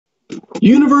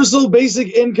Universal basic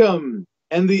income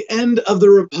and the end of the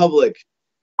republic.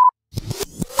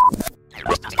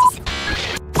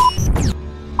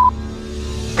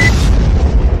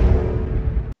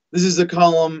 This is a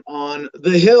column on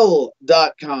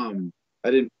thehill.com.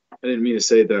 I didn't mean to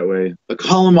say it that way. A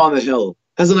column on the Hill.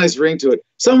 Has a nice ring to it.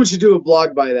 Someone should do a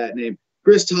blog by that name.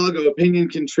 Chris Talgo, opinion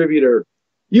contributor.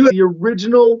 The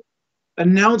original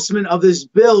announcement of this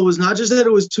bill was not just that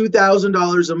it was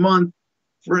 $2,000 a month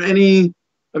for any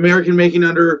American making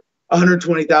under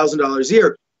 $120,000 a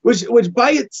year, which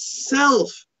by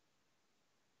itself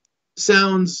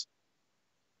sounds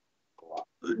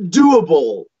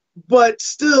doable, but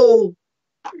still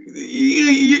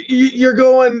you're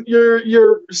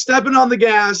stepping on the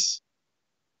gas,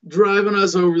 driving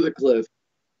us over the cliff.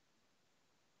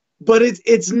 But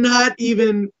it's not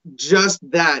even just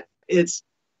that. It's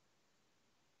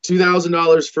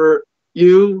 $2,000 for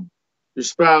you, your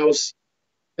spouse,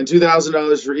 and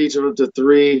 $2,000 for each of up to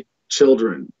 3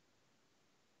 children.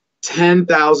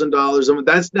 $10,000 a month.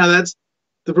 That's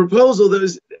the proposal that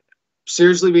is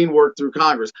seriously being worked through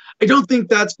Congress. I don't think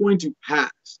that's going to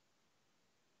pass.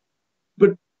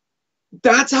 But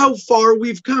that's how far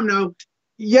we've come. Now,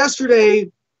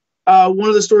 yesterday, one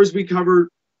of the stories we covered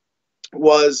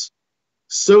was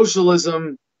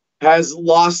socialism has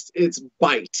lost its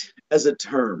bite as a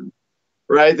term,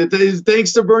 right? That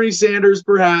thanks to Bernie Sanders,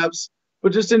 perhaps,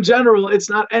 but just in general, it's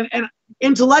not. And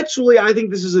intellectually, I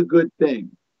think this is a good thing.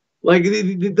 Like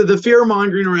the fear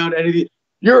mongering around anything.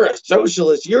 You're a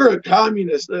socialist. You're a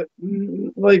communist.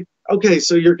 Like, okay,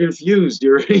 so you're confused.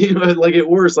 You're like at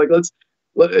worst. Like,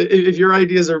 if your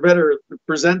ideas are better,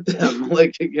 present them.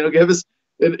 Like, give us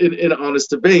an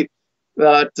honest debate,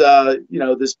 not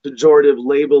this pejorative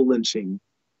label lynching.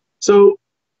 So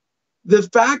the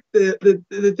fact that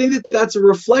the thing that's a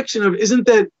reflection of isn't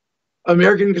that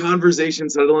American conversation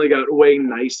suddenly got way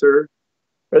nicer,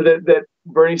 or that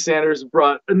Bernie Sanders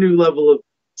brought a new level of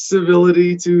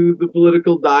civility to the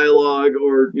political dialogue,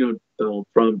 or Donald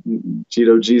Trump,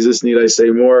 Cheeto Jesus, need I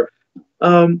say more?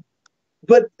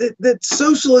 But that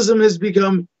socialism has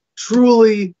become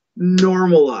truly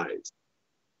normalized.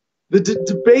 The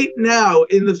debate now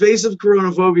in the face of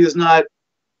coronaphobia is not,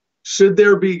 should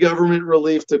there be government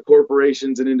relief to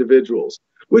corporations and individuals,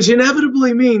 which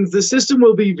inevitably means the system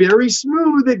will be very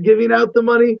smooth at giving out the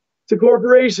money to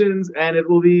corporations, and it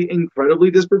will be incredibly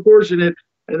disproportionate.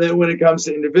 And then when it comes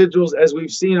to individuals, as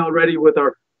we've seen already with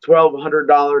our $1,200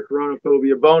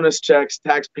 coronaphobia bonus checks,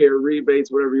 taxpayer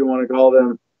rebates, whatever you want to call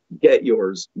them, get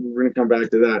yours. We're going to come back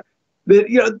to that.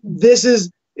 This is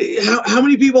how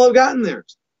many people have gotten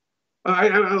theirs.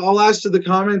 I'll ask to the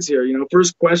comments here.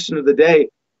 First question of the day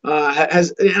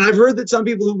and I've heard that some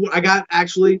people who I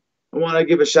want to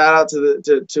give a shout out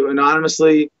to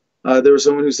anonymously. There was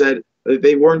someone who said that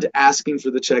they weren't asking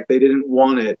for the check, they didn't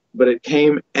want it, but it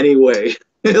came anyway.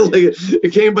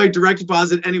 It came by direct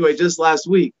deposit anyway, just last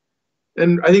week.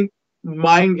 And I think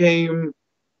mine came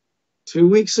 2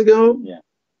 weeks ago. Yeah.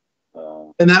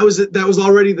 And that was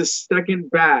already the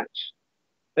second batch.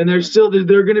 And there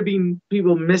are going to be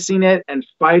people missing it and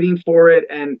fighting for it.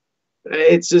 And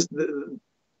it's just,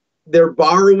 they're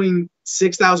borrowing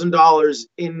 $6,000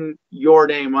 in your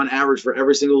name on average for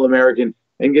every single American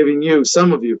and giving you,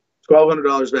 some of you,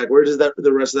 $1,200 back. Where does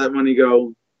the rest of that money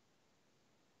go?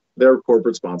 Their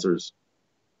corporate sponsors,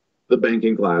 the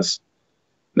banking class.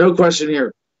 No question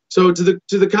here. So to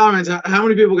the comments, how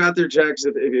many people got their checks?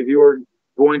 If you were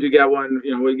going to get one,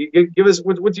 give us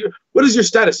what is your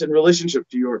status in relationship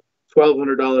to your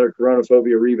 $1,200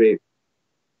 coronaphobia rebate?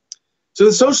 So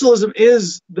the socialism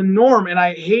is the norm, and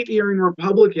I hate hearing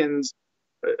Republicans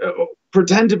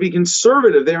pretend to be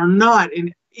conservative. They are not,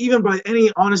 even by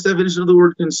any honest definition of the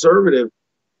word conservative.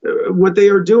 What they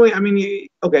are doing,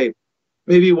 okay,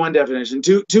 maybe one definition,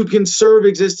 to conserve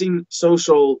existing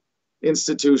social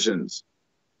institutions.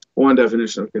 One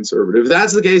definition of conservative. If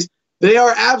that's the case, they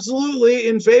are absolutely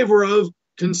in favor of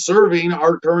conserving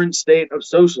our current state of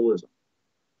socialism.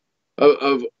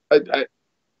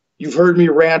 You've heard me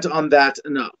rant on that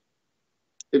enough.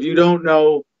 If you don't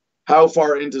know how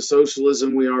far into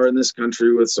socialism we are in this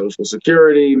country with Social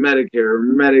Security, Medicare,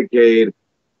 Medicaid,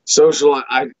 social,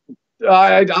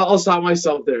 I'll stop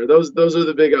myself there. Those are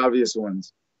the big obvious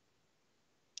ones.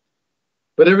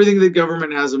 But everything that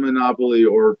government has a monopoly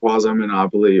or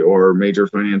quasi-monopoly or major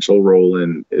financial role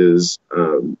in is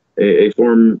a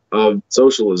form of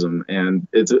socialism, and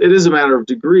it is a matter of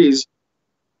degrees.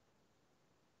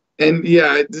 And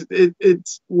yeah,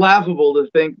 it's laughable to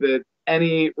think that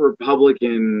any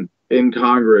Republican in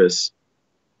Congress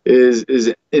is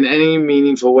in any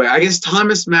meaningful way. I guess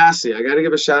Thomas Massey, I got to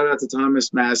give a shout out to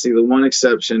Thomas Massey, the one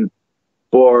exception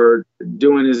for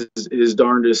doing his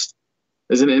darndest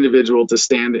as an individual to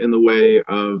stand in the way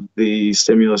of the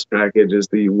stimulus package as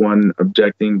the one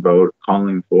objecting vote,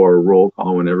 calling for a roll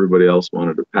call when everybody else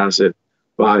wanted to pass it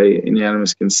by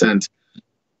unanimous consent.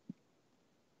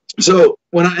 So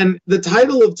and the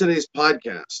title of today's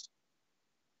podcast,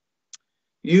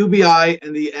 UBI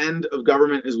and the End of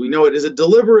Government as We Know It, is a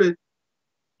deliberate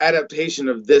adaptation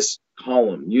of this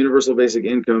column, Universal Basic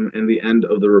Income and the End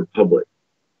of the Republic.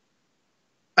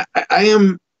 I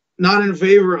am not in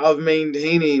favor of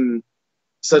maintaining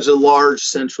such a large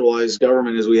centralized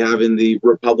government as we have in the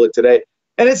Republic today.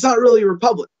 And it's not really a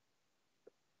republic.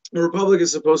 The Republic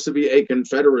is supposed to be a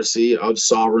confederacy of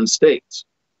sovereign states.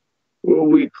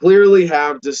 We clearly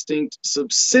have distinct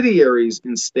subsidiaries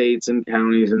in states and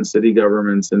counties and city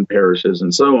governments and parishes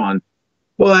and so on.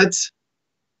 But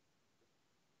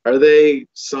are they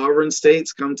sovereign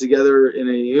states come together in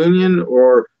a union,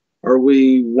 or are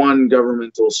we one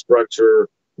governmental structure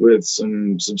with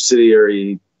some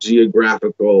subsidiary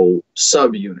geographical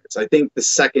subunits? I think the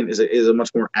second is a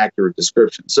much more accurate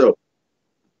description. So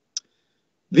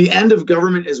the end of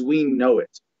government as we know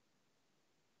it.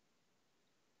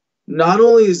 Not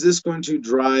only is this going to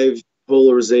drive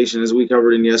polarization, as we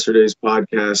covered in yesterday's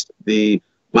podcast, the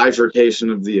bifurcation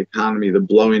of the economy, the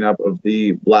blowing up of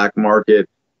the black market,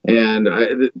 and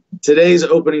today's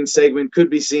opening segment could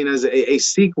be seen as a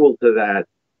sequel to that,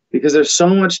 because there's so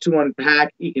much to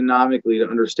unpack economically to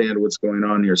understand what's going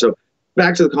on here. So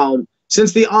back to the column.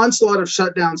 Since the onslaught of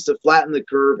shutdowns to flatten the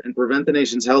curve and prevent the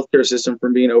nation's healthcare system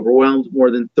from being overwhelmed,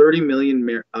 more than 30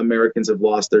 million Americans have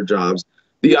lost their jobs.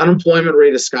 The unemployment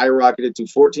rate has skyrocketed to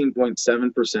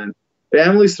 14.7%.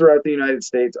 Families throughout the United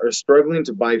States are struggling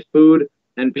to buy food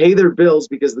and pay their bills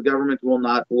because the government will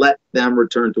not let them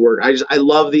return to work. I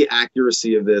love the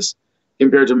accuracy of this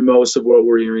compared to most of what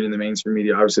we're hearing in the mainstream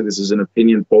media. Obviously, this is an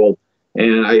opinion poll,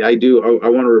 and I want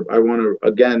to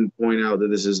again point out that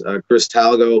this is Chris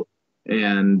Talgo,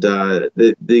 and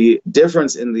the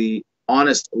difference in the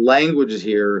honest language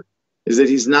here is that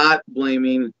he's not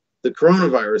blaming the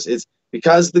coronavirus. It's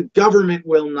because the government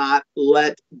will not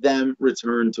let them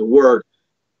return to work.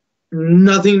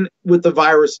 Nothing with the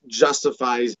virus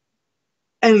justifies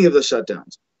any of the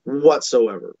shutdowns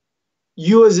whatsoever.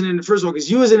 First of all, because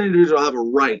you as an individual have a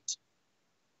right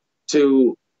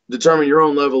to determine your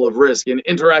own level of risk in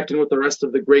interacting with the rest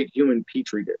of the great human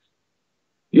petri dish.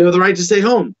 You have the right to stay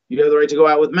home. You have the right to go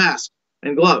out with masks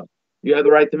and gloves. You have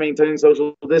the right to maintain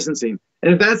social distancing.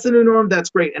 And if that's the new norm, that's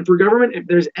great. And for government, if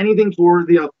there's anything for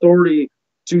the authority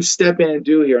to step in and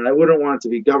do here, and I wouldn't want it to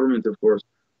be government, of course,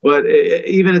 but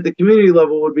even at the community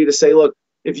level would be to say, look,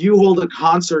 if you hold a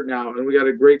concert now, and we got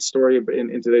a great story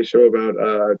in today's show about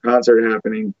a concert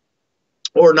happening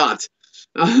or not.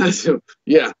 Very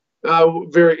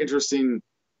interesting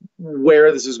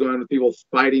where this is going with people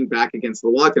fighting back against the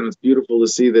lockdown. It's beautiful to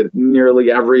see that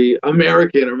nearly every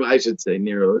American, or I should say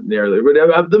nearly,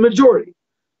 but the majority,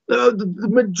 the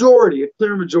majority, a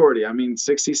clear majority, I mean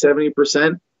 60,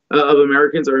 70% of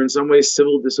Americans are in some way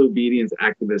civil disobedience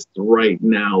activists right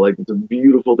now. Like, it's a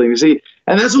beautiful thing to see.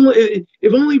 And that's only,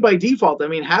 if only by default. I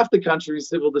mean, half the country's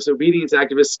civil disobedience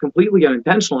activists completely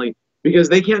unintentionally, because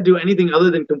they can't do anything other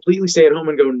than completely stay at home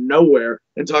and go nowhere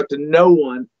and talk to no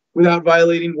one without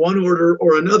violating one order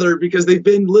or another, because they've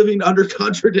been living under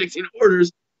contradicting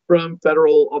orders from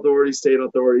federal authorities, state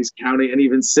authorities, county, and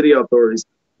even city authorities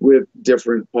with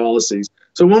different policies.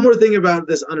 So one more thing about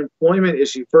this unemployment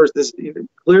issue first, this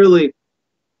clearly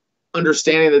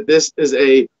understanding that this is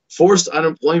a forced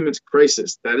unemployment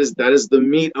crisis. That is the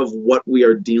meat of what we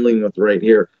are dealing with right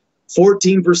here.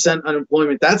 14%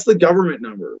 unemployment, that's the government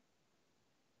number.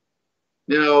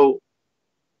 Now,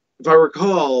 if I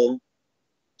recall,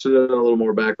 so a little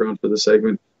more background for the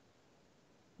segment,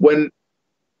 when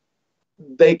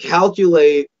they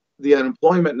calculate the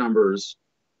unemployment numbers,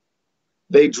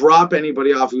 they drop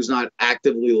anybody off who's not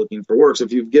actively looking for work. So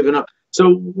if you've given up,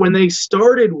 so when they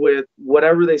started with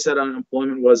whatever they said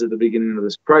unemployment was at the beginning of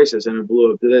this crisis, and it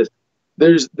blew up to this,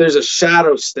 there's a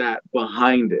shadow stat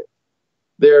behind it.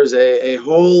 There's a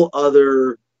whole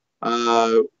other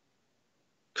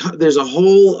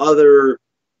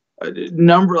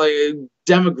number, like a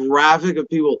demographic of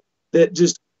people that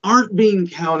just aren't being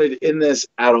counted in this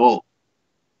at all.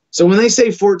 So when they say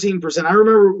 14%, I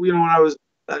remember, when I was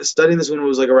studying this when it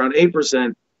was like around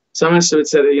 8%, some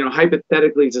estimates said,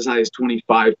 hypothetically it's as high as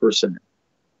 25%.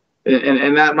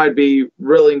 And that might be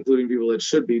really including people that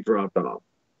should be dropped off.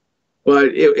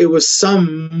 But it was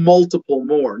some multiple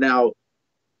more. Now,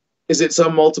 is it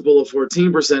some multiple of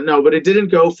 14%? No, but it didn't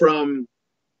go from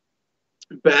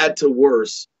bad to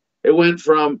worse. It went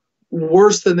from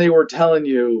worse than they were telling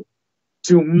you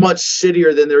to much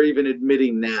shittier than they're even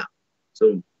admitting now.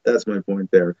 So that's my point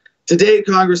there. To date,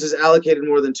 Congress has allocated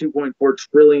more than $2.4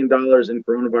 trillion in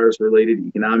coronavirus-related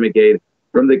economic aid,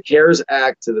 from the CARES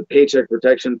Act to the Paycheck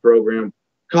Protection Program.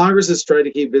 Congress has tried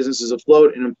to keep businesses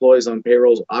afloat and employees on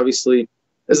payrolls. Obviously,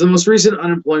 as the most recent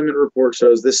unemployment report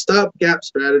shows, this stopgap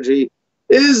strategy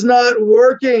is not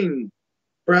working.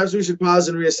 Perhaps we should pause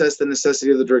and reassess the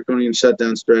necessity of the draconian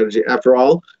shutdown strategy. After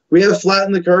all, we have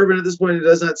flattened the curve, and at this point, it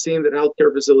does not seem that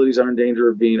healthcare facilities are in danger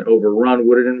of being overrun.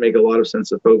 Wouldn't it make a lot of sense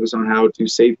to focus on how to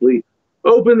safely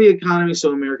open the economy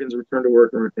so Americans return to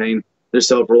work and retain their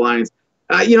self-reliance?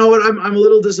 You know what? I'm a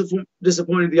little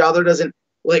disappointed the author doesn't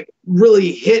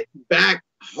really hit back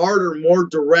harder, more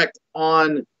direct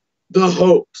on the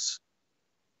hoax.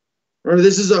 Remember,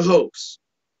 this is a hoax.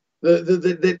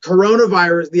 The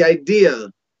coronavirus, the idea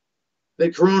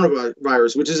that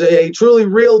coronavirus, which is a truly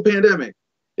real pandemic,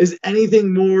 is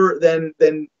anything more than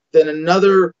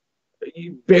another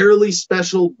barely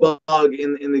special bug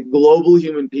in the global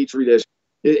human petri dish,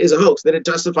 is a hoax. That it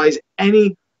justifies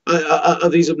any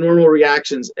of these abnormal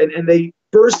reactions, and they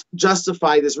first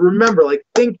justify this. Remember,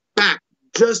 think back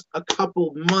just a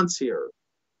couple months here.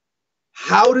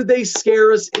 How did they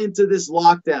scare us into this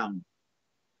lockdown?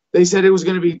 They said it was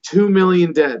going to be 2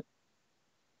 million dead.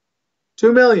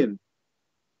 2 million.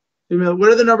 2 million. What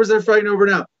are the numbers they're fighting over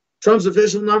now? Trump's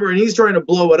official number, and he's trying to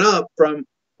blow it up from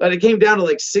that. It came down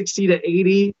to 60 to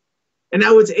 80, and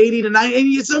now it's 80 to 90. And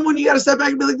it's someone you got to step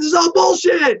back and be like, this is all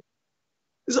bullshit.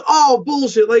 This is all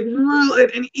bullshit.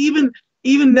 And even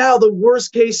now, the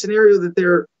worst case scenario that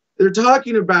they're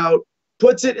talking about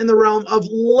puts it in the realm of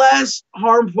less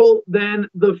harmful than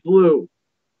the flu.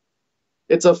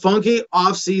 It's a funky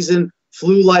off-season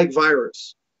flu-like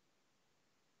virus.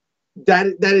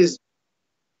 That is,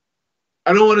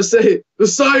 I don't want to say the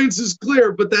science is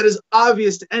clear, but that is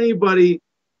obvious to anybody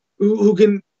who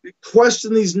can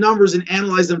question these numbers and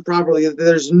analyze them properly.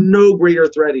 There's no greater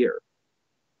threat here.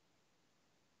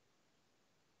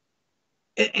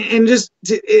 And just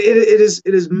it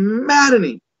is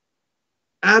maddening,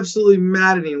 absolutely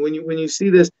maddening when you see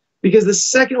this, because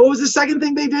what was the second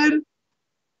thing they did?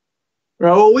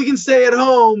 Well, we can stay at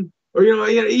home, or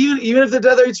even if the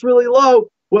death rate's really low.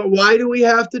 Why do we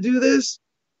have to do this?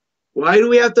 Why do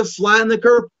we have to flatten the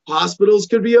curve? Hospitals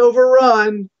could be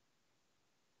overrun.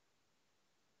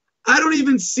 I don't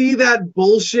even see that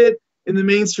bullshit in the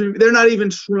mainstream. They're not even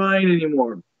trying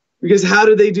anymore. Because how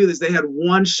did they do this? They had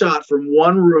one shot from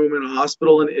one room in a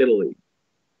hospital in Italy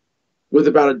with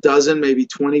about a dozen, maybe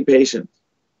 20 patients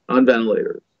on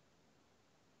ventilators.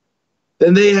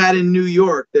 Then they had in New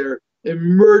York their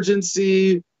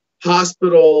emergency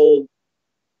hospital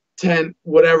tent,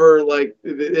 whatever,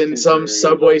 in some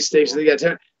subway station. They got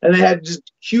tent, and they had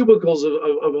just cubicles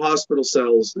of hospital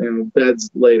cells,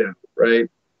 beds laid out, right?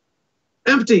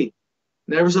 Empty.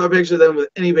 Never saw a picture of them with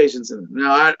any patients in them.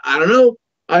 Now, I don't know.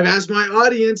 I've asked my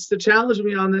audience to challenge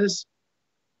me on this.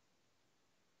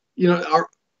 We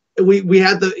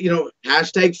had the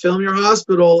hashtag film your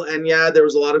hospital, and yeah, there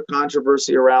was a lot of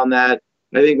controversy around that.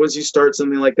 And I think once you start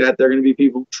something like that, there are going to be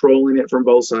people trolling it from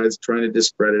both sides, trying to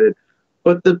discredit it.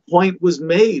 But the point was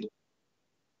made,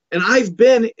 and I've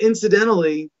been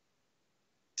incidentally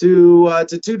to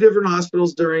 2 different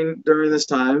hospitals during this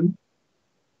time.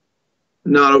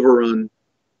 Not overrun,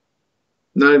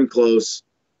 not even close.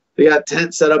 They got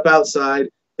tents set up outside.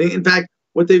 In fact,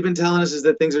 what they've been telling us is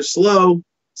that things are slow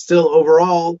still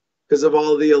overall because of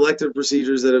all of the elective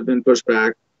procedures that have been pushed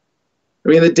back. I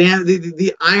mean,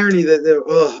 the irony that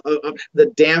the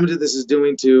damage that this is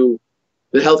doing to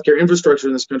the healthcare infrastructure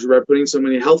in this country by putting so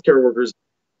many healthcare workers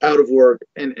out of work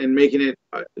and making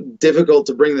it difficult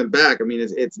to bring them back. I mean,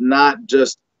 it's not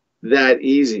just that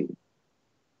easy.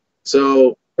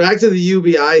 So back to the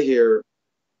UBI here.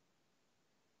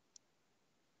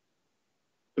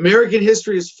 American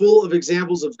history is full of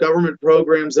examples of government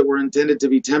programs that were intended to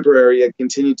be temporary yet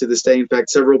continue to this day. In fact,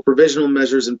 several provisional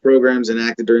measures and programs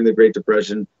enacted during the Great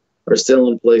Depression are still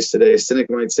in place today. A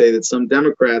cynic might say that some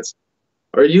Democrats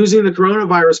are using the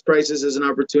coronavirus crisis as an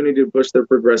opportunity to push their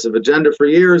progressive agenda. For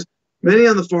years, many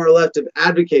on the far left have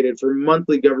advocated for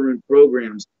monthly government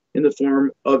programs in the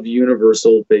form of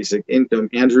universal basic income.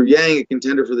 Andrew Yang, a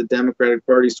contender for the Democratic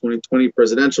Party's 2020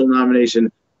 presidential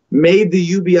nomination, made the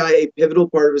UBI a pivotal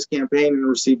part of his campaign and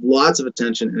received lots of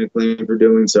attention and acclaim for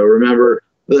doing so. Remember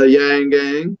the Yang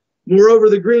Gang? Moreover,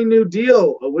 the Green New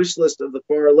Deal, a wish list of the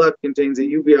far left, contains a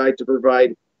UBI to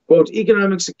provide, quote,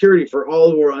 economic security for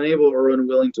all who are unable or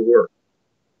unwilling to work.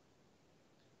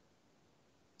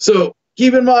 So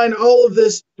Keep in mind, all of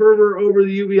this fervor over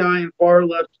the UBI in far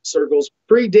left circles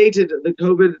predated the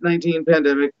COVID-19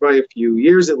 pandemic by a few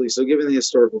years at least. So given the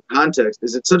historical context,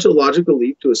 is it such a logical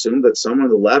leap to assume that some on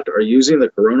the left are using the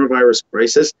coronavirus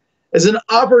crisis as an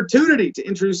opportunity to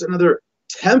introduce another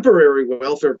temporary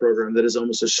welfare program that is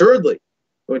almost assuredly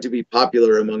going to be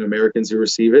popular among Americans who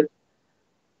receive it?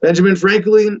 Benjamin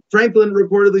Franklin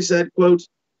reportedly said, quote,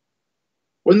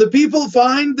 "When the people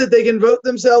find that they can vote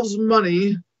themselves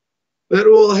money, that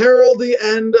will herald the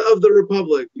end of the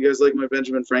republic." You guys like my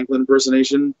Benjamin Franklin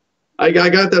impersonation? I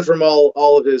got that from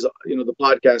all of his, the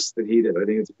podcasts that he did. I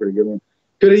think it's a pretty good one.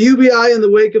 Could a UBI in the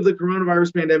wake of the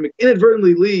coronavirus pandemic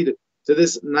inadvertently lead to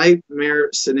this nightmare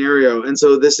scenario? And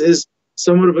so this is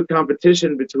somewhat of a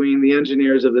competition between the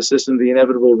engineers of the system, the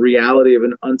inevitable reality of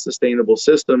an unsustainable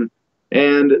system,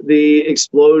 and the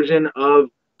explosion of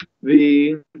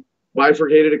the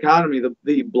bifurcated economy,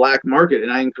 the black market.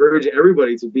 And I encourage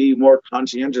everybody to be more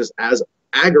conscientious as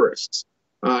agorists.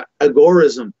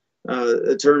 Agorism,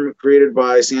 a term created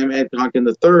by Sam Ed-Konkin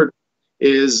III,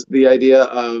 is the idea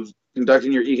of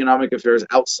conducting your economic affairs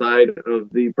outside of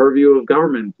the purview of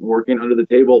government, working under the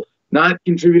table, not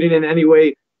contributing in any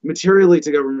way materially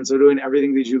to government, so doing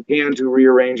everything that you can to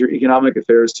rearrange your economic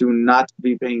affairs to not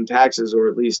be paying taxes, or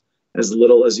at least as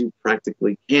little as you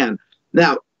practically can.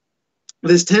 Now,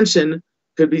 this tension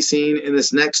could be seen in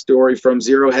this next story from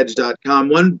ZeroHedge.com.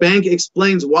 One bank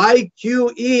explains why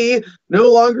QE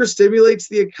no longer stimulates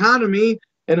the economy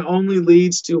and only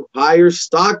leads to higher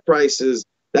stock prices.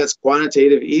 That's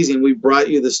quantitative easing. We brought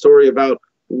you the story about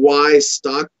why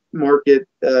stock market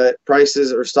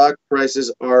prices or stock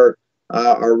prices are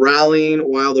rallying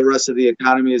while the rest of the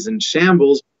economy is in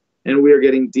shambles. And we are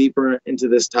getting deeper into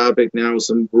this topic now with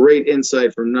some great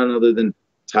insight from none other than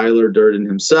Tyler Durden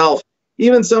himself.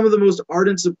 Even some of the most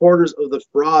ardent supporters of the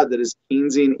fraud that is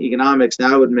Keynesian economics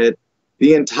now admit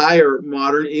the entire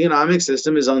modern economic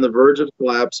system is on the verge of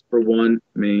collapse for one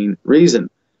main reason.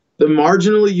 The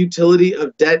marginal utility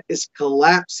of debt is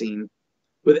collapsing,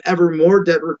 with ever more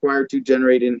debt required to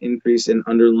generate an increase in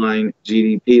underlying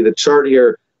GDP. The chart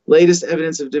here, latest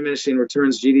evidence of diminishing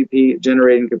returns, GDP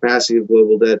generating capacity of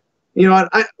global debt. You know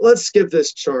what? Let's skip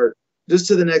this chart just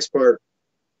to the next part.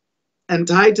 And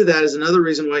tied to that is another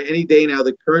reason why any day now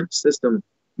the current system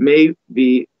may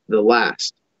be the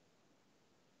last.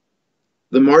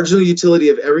 The marginal utility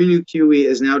of every new QE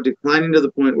is now declining to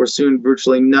the point where soon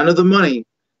virtually none of the money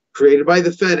created by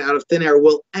the Fed out of thin air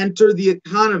will enter the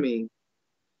economy,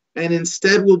 and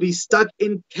instead will be stuck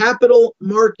in capital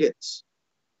markets,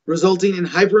 resulting in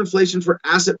hyperinflation for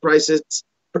asset prices.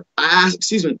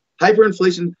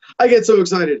 Hyperinflation. I get so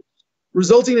excited.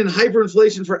 Resulting in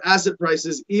hyperinflation for asset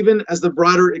prices, even as the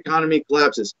broader economy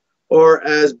collapses. Or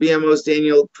as BMO's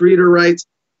Daniel Creeder writes,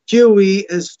 QE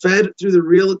is fed through the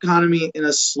real economy in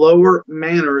a slower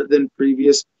manner than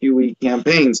previous QE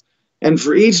campaigns. And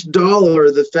for each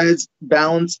dollar the Fed's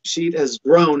balance sheet has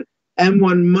grown,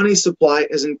 M1 money supply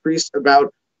has increased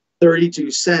about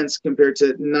 32 cents compared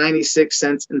to 96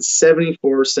 cents and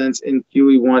 74 cents in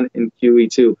QE1 and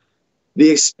QE2. The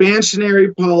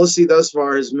expansionary policy thus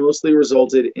far has mostly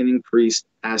resulted in increased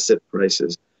asset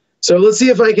prices. So let's see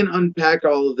if I can unpack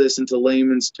all of this into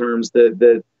layman's terms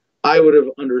that I would have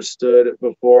understood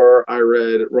before I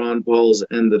read Ron Paul's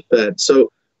and the Fed.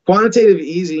 So quantitative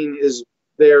easing is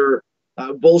their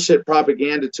bullshit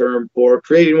propaganda term for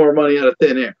creating more money out of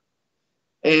thin air.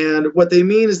 And what they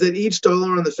mean is that each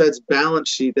dollar on the Fed's balance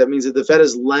sheet, that means that the Fed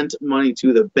has lent money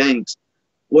to the banks.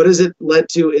 What has it led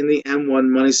to in the M1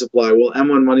 money supply? Well,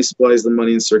 M1 money supply is the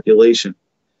money in circulation.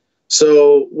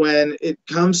 So when it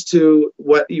comes to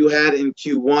what you had in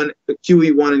QE1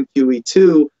 and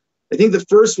QE2, I think the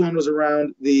first one was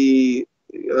around the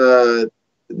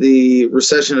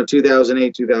recession of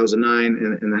 2008, 2009,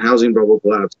 and the housing bubble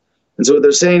collapse. And so what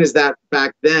they're saying is that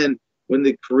back then, when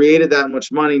they created that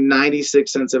much money, 96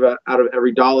 cents out of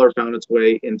every dollar found its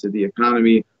way into the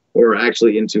economy, or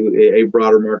actually into a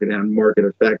broader market and market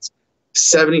effects.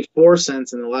 74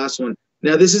 cents in the last one.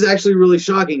 Now, this is actually really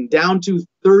shocking, down to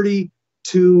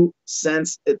 32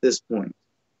 cents at this point.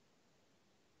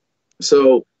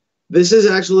 So this is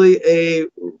actually a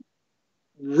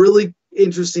really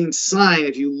interesting sign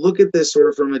if you look at this sort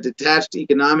of from a detached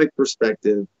economic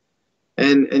perspective,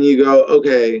 and you go,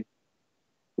 okay,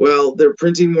 well, they're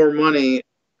printing more money.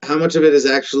 How much of it is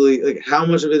actually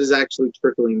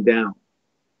trickling down?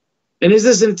 And is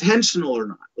this intentional or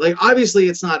not? Like, obviously,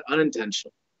 it's not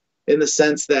unintentional in the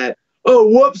sense that, oh,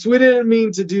 whoops, we didn't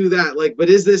mean to do that. Like, but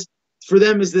is this, for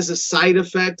them, is this a side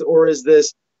effect, or is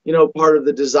this, part of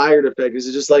the desired effect? Is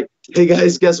it just like, hey,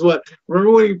 guys, guess what?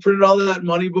 Remember when you printed all that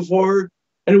money before?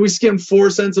 and we skimmed 4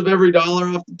 cents of every dollar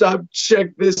off the top.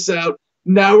 Check this out.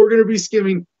 Now we're going to be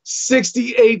skimming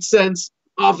 68 cents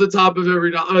off the top of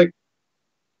every dollar. Like,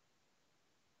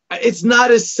 it's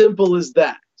not as simple as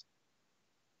that.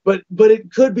 But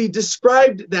it could be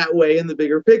described that way in the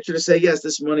bigger picture to say, yes,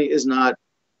 this money is not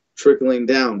trickling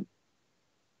down.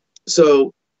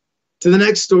 So to the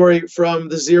next story from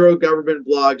the Zero Government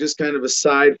blog, just kind of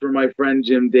aside from my friend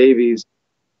Jim Davies.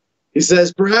 He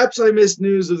says, perhaps I missed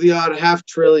news of the odd $500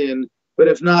 billion, but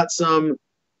if not, some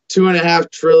 $2.5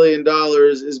 trillion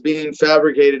is being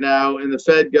fabricated now in the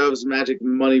FedGov's magic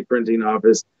money printing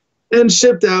office and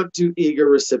shipped out to eager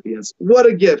recipients. What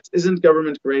a gift. Isn't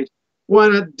government great? Why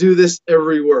not do this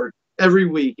every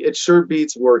week? It sure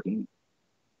beats working.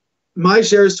 My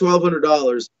share is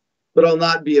 $1,200, but I'll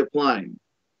not be applying.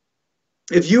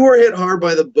 If you were hit hard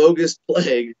by the bogus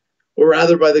plague, or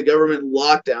rather by the government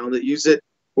lockdown that used it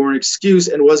for an excuse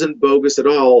and wasn't bogus at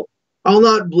all, I'll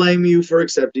not blame you for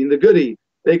accepting the goodie.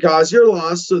 They caused your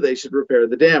loss, so they should repair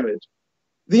the damage.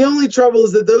 The only trouble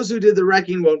is that those who did the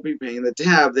wrecking won't be paying the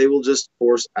tab. They will just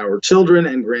force our children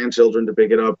and grandchildren to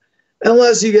pick it up,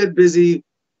 unless you get busy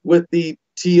with the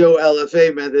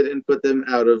TOLFA method and put them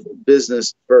out of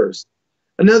business first.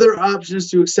 Another option is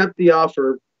to accept the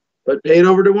offer, but pay it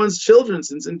over to one's children,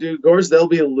 since in due course they'll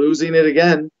be losing it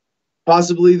again.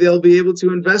 Possibly they'll be able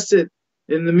to invest it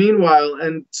in the meanwhile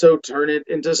and so turn it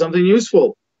into something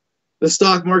useful. The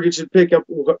stock market should pick up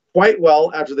quite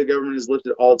well after the government has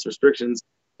lifted all its restrictions.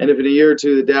 And if in a year or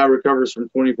two the Dow recovers from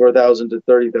 24,000 to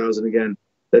 30,000 again,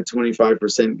 that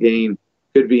 25% gain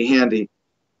could be handy.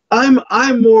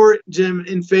 I'm more, Jim,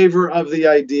 in favor of the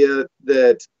idea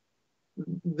that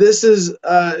this is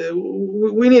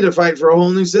we need to fight for a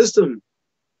whole new system.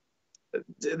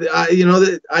 I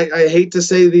hate to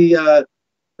say the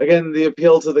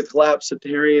appeal to the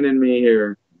collapsitarian in me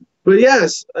here, but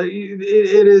yes,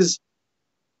 it is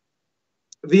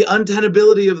the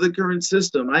untenability of the current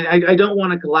system. I don't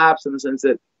want to collapse in the sense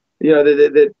that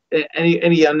that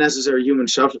any unnecessary human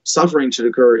suffering should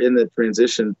occur in the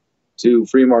transition to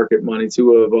free market money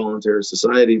to a voluntary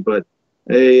society, but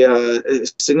a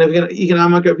significant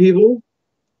economic upheaval.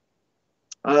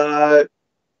 They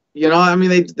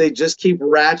just keep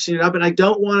ratcheting it up, and I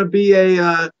don't want to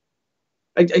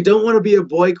be a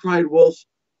boy cried wolf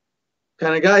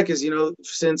kind of guy, because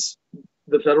since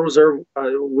the Federal Reserve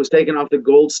was taken off the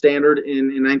gold standard in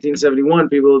 1971,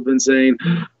 people have been saying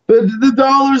the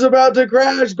dollar's about to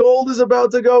crash, gold is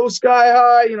about to go sky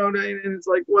high, and it's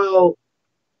like, well,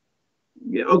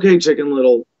 yeah, okay, Chicken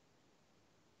Little.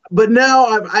 But now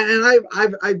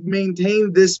I've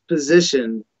maintained this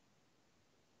position.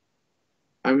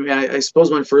 I mean, I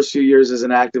suppose my first few years as an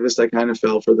activist, I kind of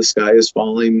fell for the sky is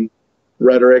falling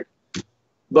rhetoric.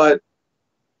 But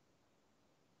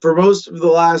for most of the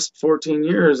last 14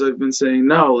 years, I've been saying,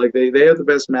 no, like they have the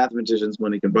best mathematicians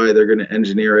money can buy. They're going to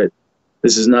engineer it.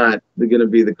 This is not going to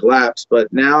be the collapse.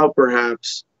 But now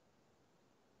perhaps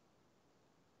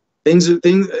this is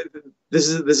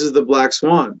the black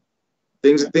swan.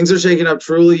 Things are shaking up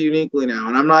truly uniquely now.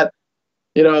 And I'm not,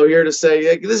 here to say,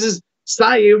 like, this is,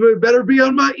 you better be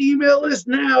on my email list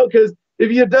now, because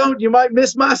if you don't, you might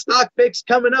miss my stock picks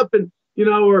coming up, and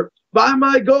or buy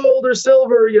my gold or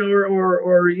silver,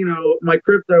 or my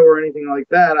crypto or anything like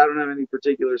that. I don't have any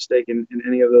particular stake in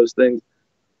any of those things,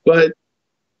 but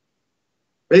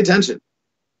pay attention.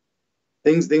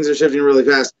 Things are shifting really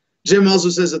fast. Jim also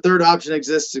says the third option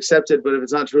exists, accept it, but if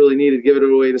it's not truly needed, give it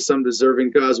away to some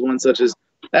deserving cause, one such as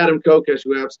Adam Kokesh,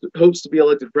 who hopes to be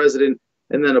elected president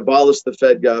and then abolish the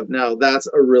FedGov. Now, that's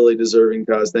a really deserving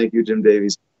cause. Thank you, Jim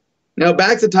Davies. Now,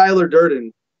 back to Tyler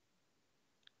Durden.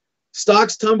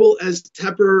 Stocks tumble as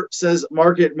Tepper says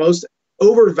market most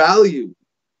overvalued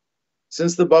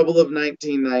since the bubble of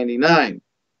 1999.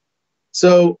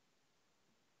 So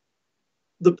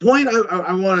the point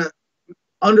I want to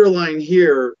underline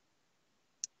here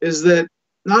is that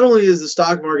not only is the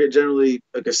stock market generally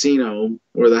a casino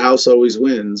where the house always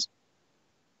wins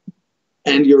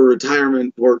and your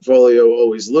retirement portfolio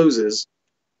always loses,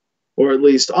 or at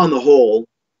least on the whole,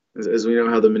 as we know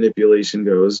how the manipulation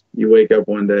goes. You wake up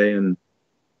one day and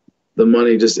the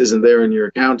money just isn't there in your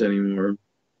account anymore.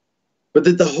 But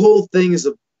that the whole thing is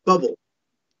a bubble.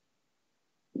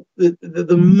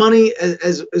 The money,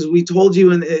 as we told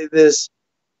you in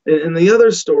the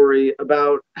other story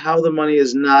about how the money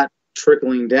is not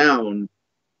trickling down,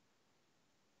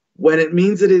 when it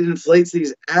means that it inflates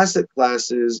these asset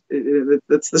classes,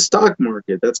 that's the stock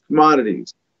market, that's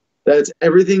commodities, that's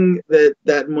everything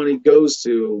that money goes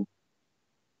to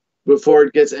before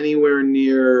it gets anywhere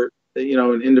near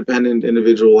an independent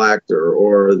individual actor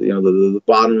or the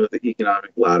bottom of the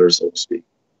economic ladder, so to speak.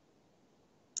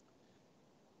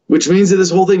 which means that this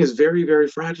whole thing is very, very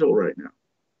fragile right now.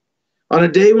 On a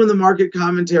day when the market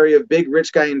commentary of big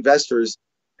rich guy investors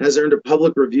has earned a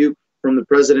public rebuke from the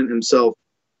president himself,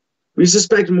 we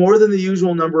suspect more than the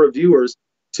usual number of viewers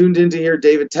tuned in to hear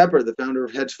David Tepper, the founder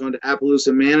of hedge fund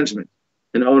Appaloosa Management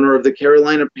and owner of the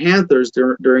Carolina Panthers,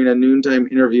 during a noontime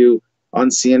interview on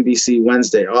CNBC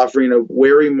Wednesday. Offering a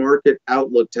wary market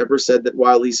outlook, Tepper said that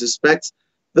while he suspects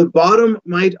the bottom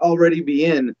might already be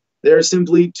in, there are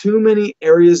simply too many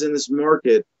areas in this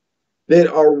market that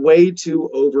are way too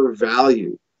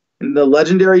overvalued. And the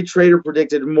legendary trader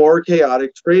predicted more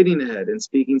chaotic trading ahead. And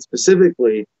speaking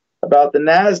specifically about the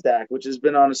NASDAQ, which has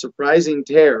been on a surprising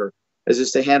tear as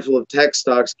just a handful of tech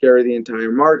stocks carry the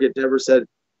entire market, Tepper said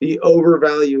the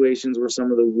overvaluations were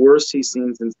some of the worst he's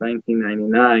seen since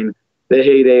 1999, the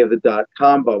heyday of the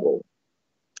dot-com bubble.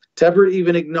 Tepper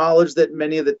even acknowledged that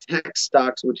many of the tech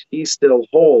stocks, which he still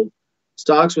holds,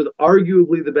 stocks with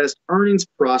arguably the best earnings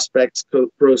prospects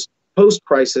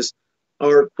post-crisis,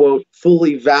 are, quote,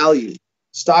 fully valued.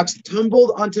 Stocks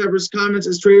tumbled on Tepper's comments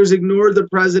as traders ignored the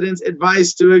president's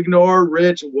advice to ignore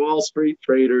rich Wall Street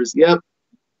traders. Yep.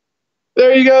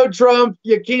 There you go, Trump.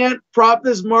 You can't prop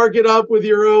this market up with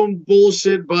your own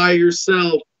bullshit by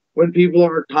yourself when people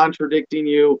are contradicting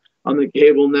you on the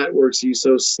cable networks you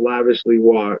so slavishly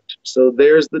watch. So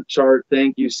there's the chart.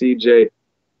 Thank you, CJ.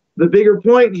 The bigger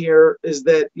point here is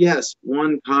that, yes,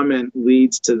 one comment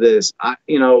leads to this.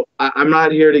 I'm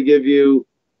not here to give you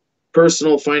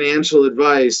personal financial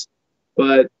advice,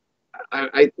 but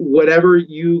whatever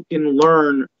you can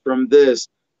learn from this,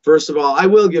 first of all, I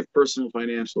will give personal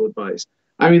financial advice.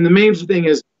 I mean, the main thing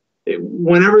is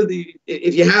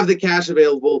if you have the cash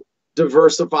available,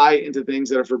 diversify into things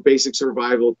that are for basic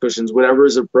survival cushions, whatever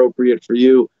is appropriate for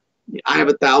you. I have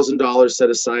 $1,000 set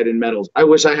aside in metals. I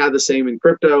wish I had the same in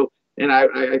crypto. And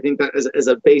I think that as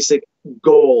a basic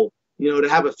goal, to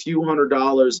have a few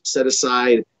 $100s set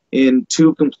aside in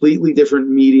two completely different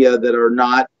media that are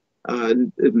not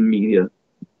media.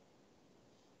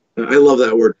 I love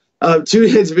that word.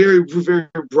 It's very, very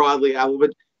broadly out,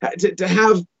 but to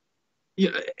have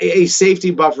a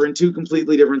safety buffer in two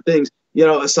completely different things,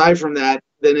 aside from that,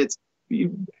 then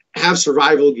you have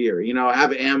survival gear,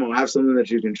 have ammo, have something that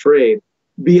you can trade.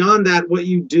 Beyond that, what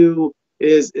you do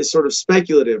is sort of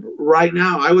speculative. Right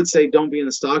now, I would say don't be in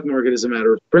the stock market as a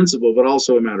matter of principle, but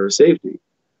also a matter of safety.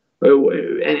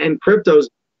 And cryptos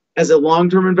as a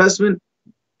long-term investment,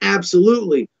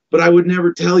 absolutely. But I would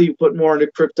never tell you put more into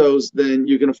cryptos than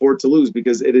you can afford to lose,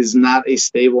 because it is not a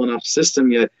stable enough system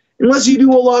yet, unless you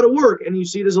do a lot of work and you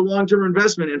see it as a long-term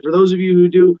investment. And for those of you who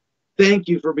do, thank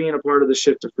you for being a part of the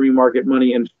shift to free market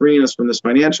money and freeing us from this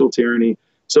financial tyranny.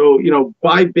 So,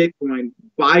 buy Bitcoin,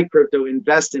 buy crypto,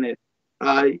 invest in it.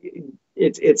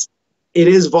 It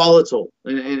is volatile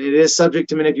and it is subject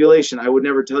to manipulation. I would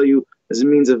never tell you as a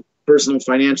means of personal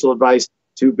financial advice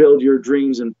to build your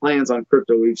dreams and plans on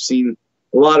crypto. We've seen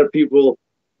a lot of people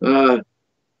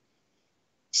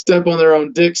step on their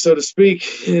own dick, so to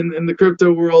speak, in the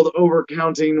crypto world,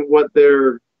 overcounting what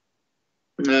their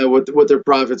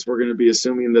profits were going to be,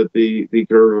 assuming that the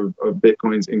curve of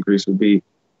Bitcoin's increase would be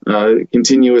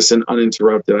continuous and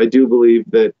uninterrupted. I do believe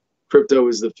that crypto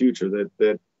is the future,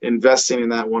 that investing in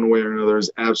that one way or another is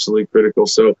absolutely critical.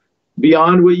 So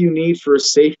beyond what you need for a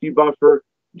safety buffer,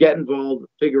 get involved,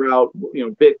 figure out,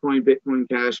 Bitcoin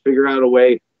Cash, figure out a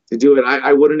way to do it.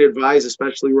 I wouldn't advise,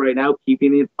 especially right now,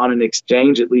 keeping it on an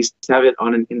exchange. At least have it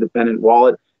on an independent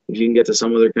wallet. If you can get to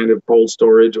some other kind of cold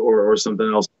storage or something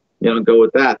else, go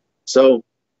with that. So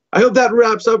I hope that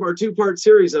wraps up our two-part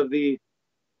series of the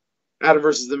Adam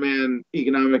versus the Man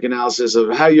economic analysis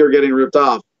of how you're getting ripped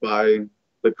off by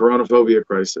the coronaphobia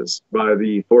crisis, by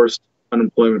the forced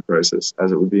unemployment crisis,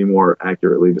 as it would be more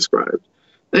accurately described.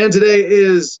 And today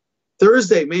is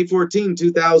Thursday, May 14,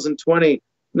 2020.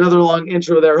 Another long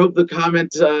intro there. Hope the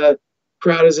comment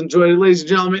crowd has enjoyed it. Ladies and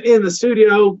gentlemen, in the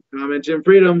studio, Comment Jim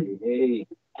Freedom. Hey.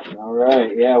 All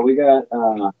right. Yeah, we got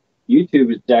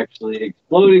YouTube is actually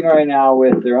exploding right now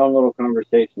with their own little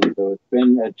conversation. So it's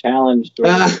been a challenge sort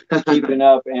of keeping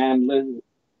up and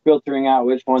filtering out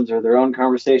which ones are their own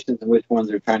conversations and which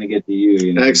ones are trying to get to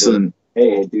you. Excellent. So,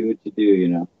 hey, do what you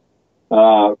do,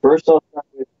 First, I'll start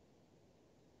with.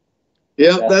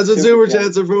 Yep, that's what Super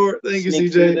Chats are for. Thank you,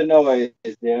 CJ. Through the noise,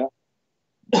 yeah.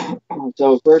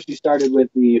 So first you started with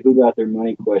the who got their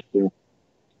money question.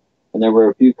 And there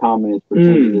were a few comments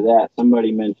pertaining to that.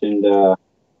 Somebody mentioned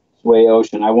Sway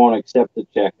Ocean. I won't accept the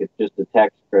check. It's just a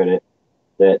tax credit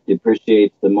that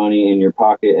depreciates the money in your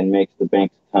pocket and makes the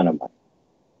banks a ton of money.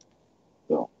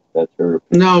 So that's her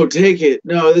opinion. No, take it.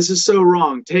 No, this is so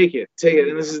wrong. Take it.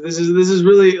 And this is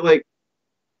really like,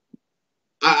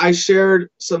 I shared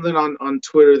something on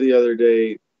Twitter the other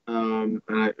day, and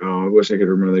I wish I could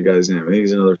remember the guy's name.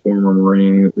 He's another former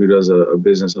Marine who does a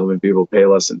business helping people pay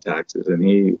less in taxes, and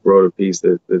he wrote a piece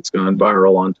that's gone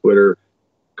viral on Twitter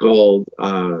called,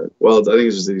 well, I think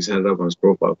it's just that he's had it up on his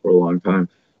profile for a long time,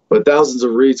 but thousands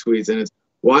of retweets, and it's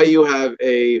why you have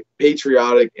a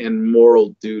patriotic and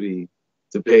moral duty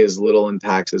to pay as little in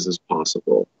taxes as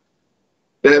possible.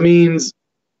 That means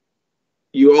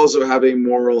you also have a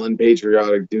moral and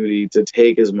patriotic duty to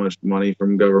take as much money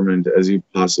from government as you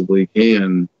possibly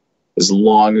can, as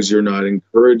long as you're not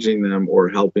encouraging them or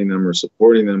helping them or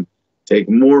supporting them take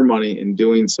more money in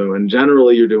doing so. And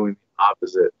generally, you're doing the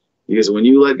opposite, because when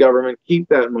you let government keep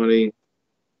that money,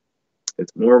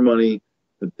 it's more money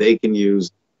that they can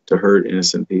use to hurt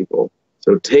innocent people.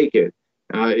 So take it.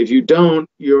 If you don't,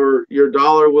 your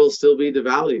dollar will still be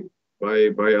devalued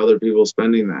by other people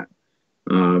spending that.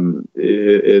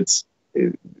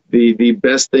 The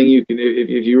best thing you can,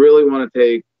 if you really want to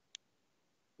take,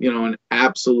 an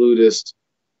absolutist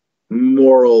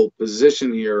moral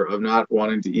position here of not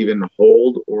wanting to even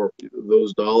hold or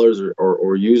those dollars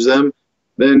or use them,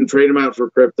 then trade them out for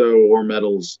crypto or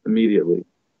metals immediately.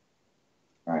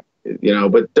 All right.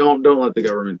 But don't let the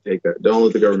government take that. Don't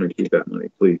let the government keep that money,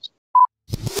 please.